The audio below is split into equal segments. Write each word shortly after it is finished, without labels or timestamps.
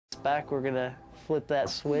back, we're gonna flip that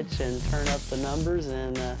switch and turn up the numbers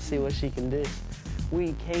and see what she can do.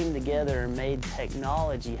 We came together and made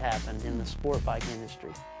technology happen in the sport bike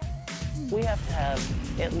industry. We have to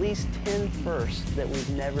have at least 10 firsts that we've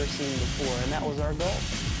never seen before, and that was our goal.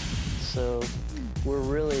 So we're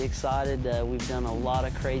really excited. We've done a lot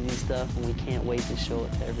of crazy stuff, and we can't wait to show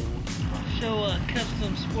it to everyone. Show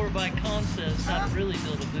Custom Sport Bike Concepts how to really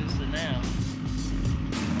build a Busa now.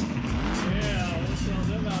 Yeah, let's show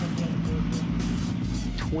them how to build a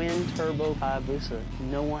Busa. Twin turbo Hayabusa.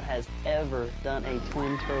 No one has ever done a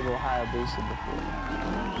twin turbo Hayabusa before.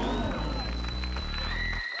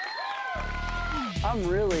 I'm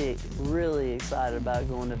really excited about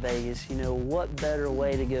going to Vegas. You know, what better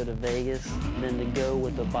way to go to Vegas than to go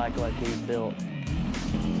with a bike like we've built?